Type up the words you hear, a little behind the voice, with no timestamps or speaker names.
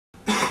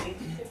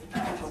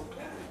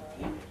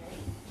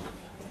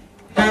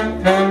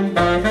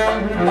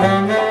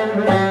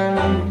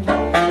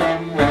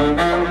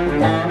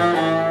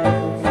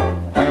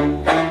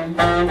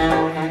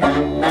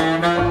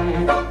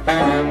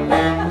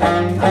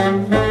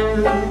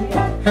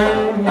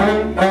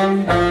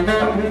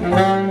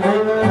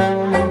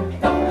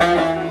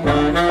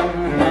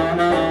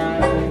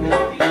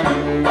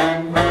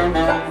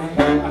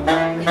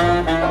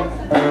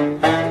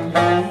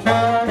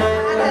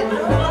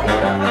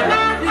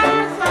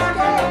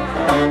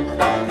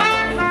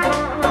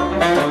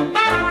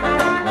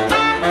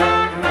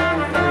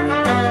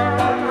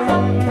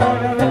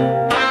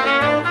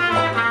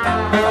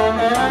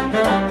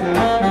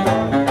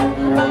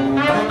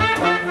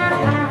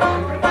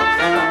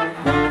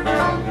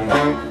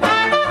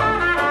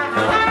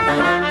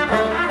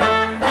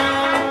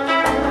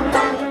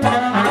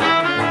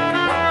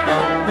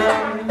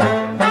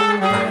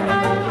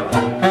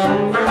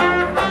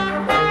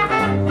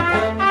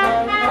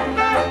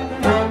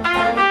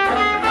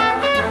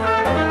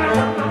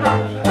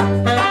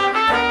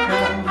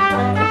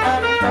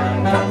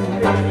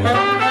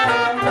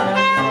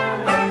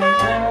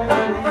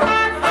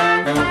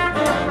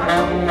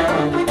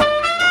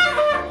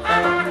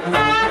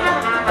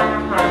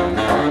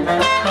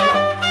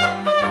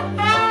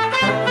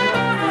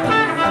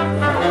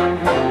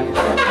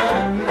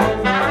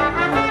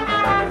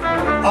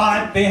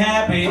Be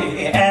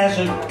happy as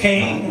a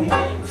king,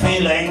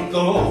 feeling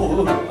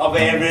good of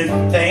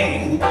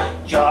everything.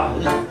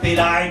 Just be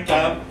like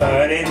a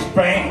bird in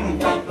spring,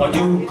 but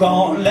you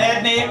gon'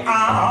 let me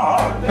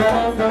out.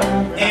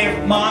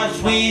 If my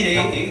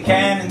sweetie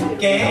can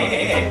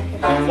get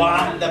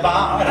wild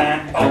about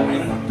an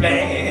open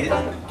place,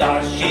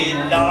 does she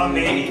love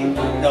me?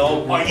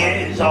 No, oh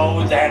yes,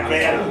 oh that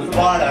will,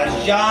 what a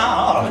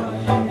shout.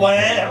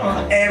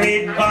 Well,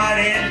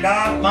 everybody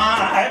loves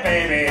my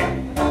baby,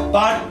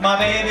 but my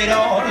baby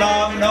don't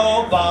love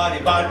nobody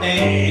but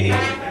me.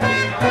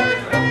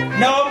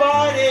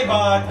 Nobody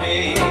but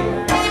me.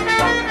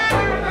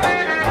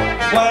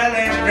 Well,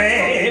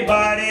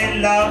 everybody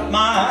loves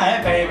my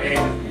baby,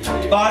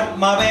 but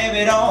my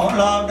baby don't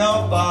love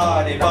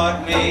nobody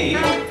but me.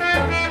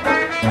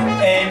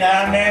 In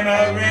a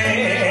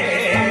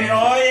memory,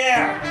 oh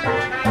yeah,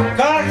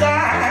 'cause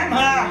I'm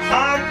a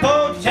hot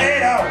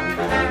potato,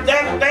 the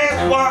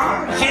best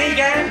one she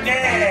can get.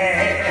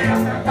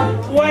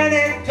 When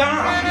it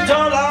comes to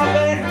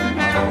loving,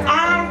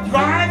 I'll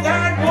drive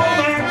that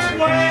woman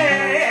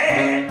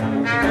sweat.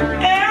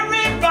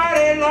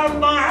 Everybody loves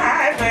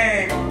my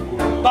baby,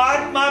 but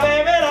my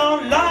baby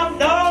don't love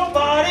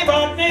nobody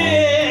but me.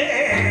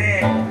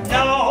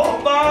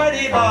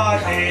 Nobody but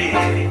me.